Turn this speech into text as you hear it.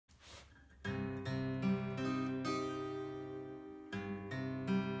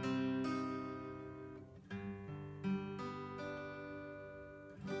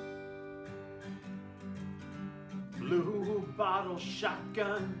blue bottle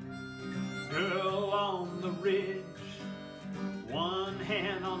shotgun, girl on the ridge, one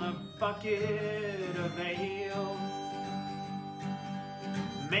hand on a bucket of ale.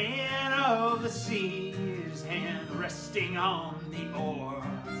 Man of the sea, his hand resting on the oar,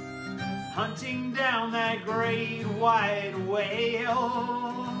 hunting down that great white whale.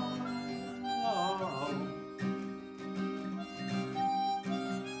 Oh.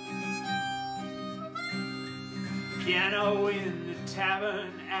 Piano in the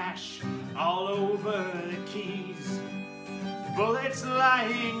tavern, ash all over the keys, bullets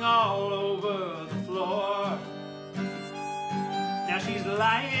lying all over the floor. Now she's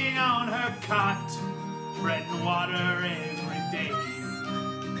lying on her cot, bread and water every day,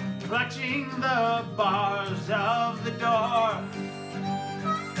 clutching the bars of the door.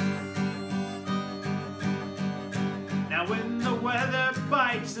 Now when the weather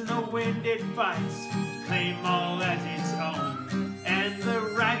bites and the wind it fights, claim all as its own, and the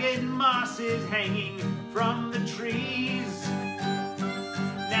ragged moss is hanging from the trees.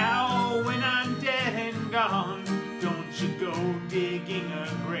 Now when I'm dead and gone, don't you go digging a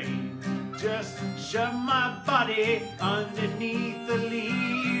grave, just shove my body underneath the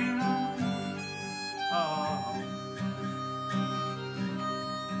leaves. Oh.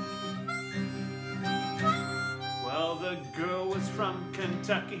 Well, the girl was from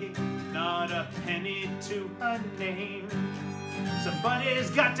Kentucky, not a penny to her name. Somebody's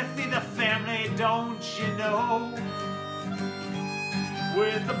got to feed the family, don't you know?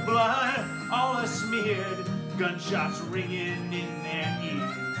 With the blood all smeared, gunshots ringing in their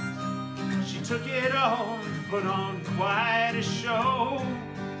ears, she took it home, put on quite a show.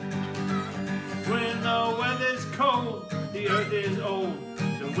 When the weather's cold, the earth is old,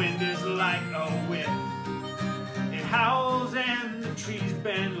 the wind is like a whip, it howls and the trees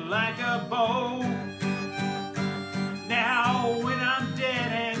bend like a bow. Now when I'm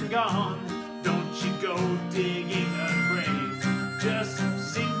dead and gone, don't you go digging a grave, just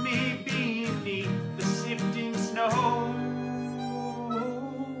sink me beneath the sifting snow.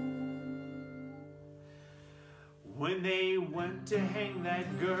 When they went to hang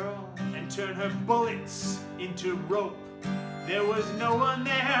that girl and turn her bullets into rope, there was no one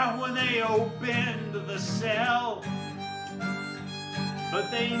there when they opened the cell. But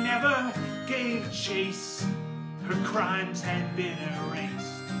they never gave chase, her crimes had been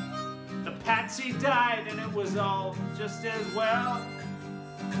erased. The patsy died and it was all just as well.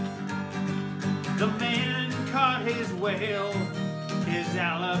 The man caught his whale, his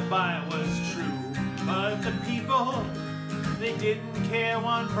alibi was true, but the people, they didn't care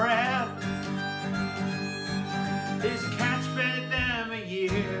one breath. His catch fed them a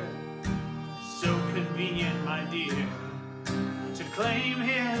year, so convenient, my dear, to claim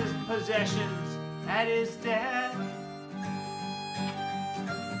his possessions at his death.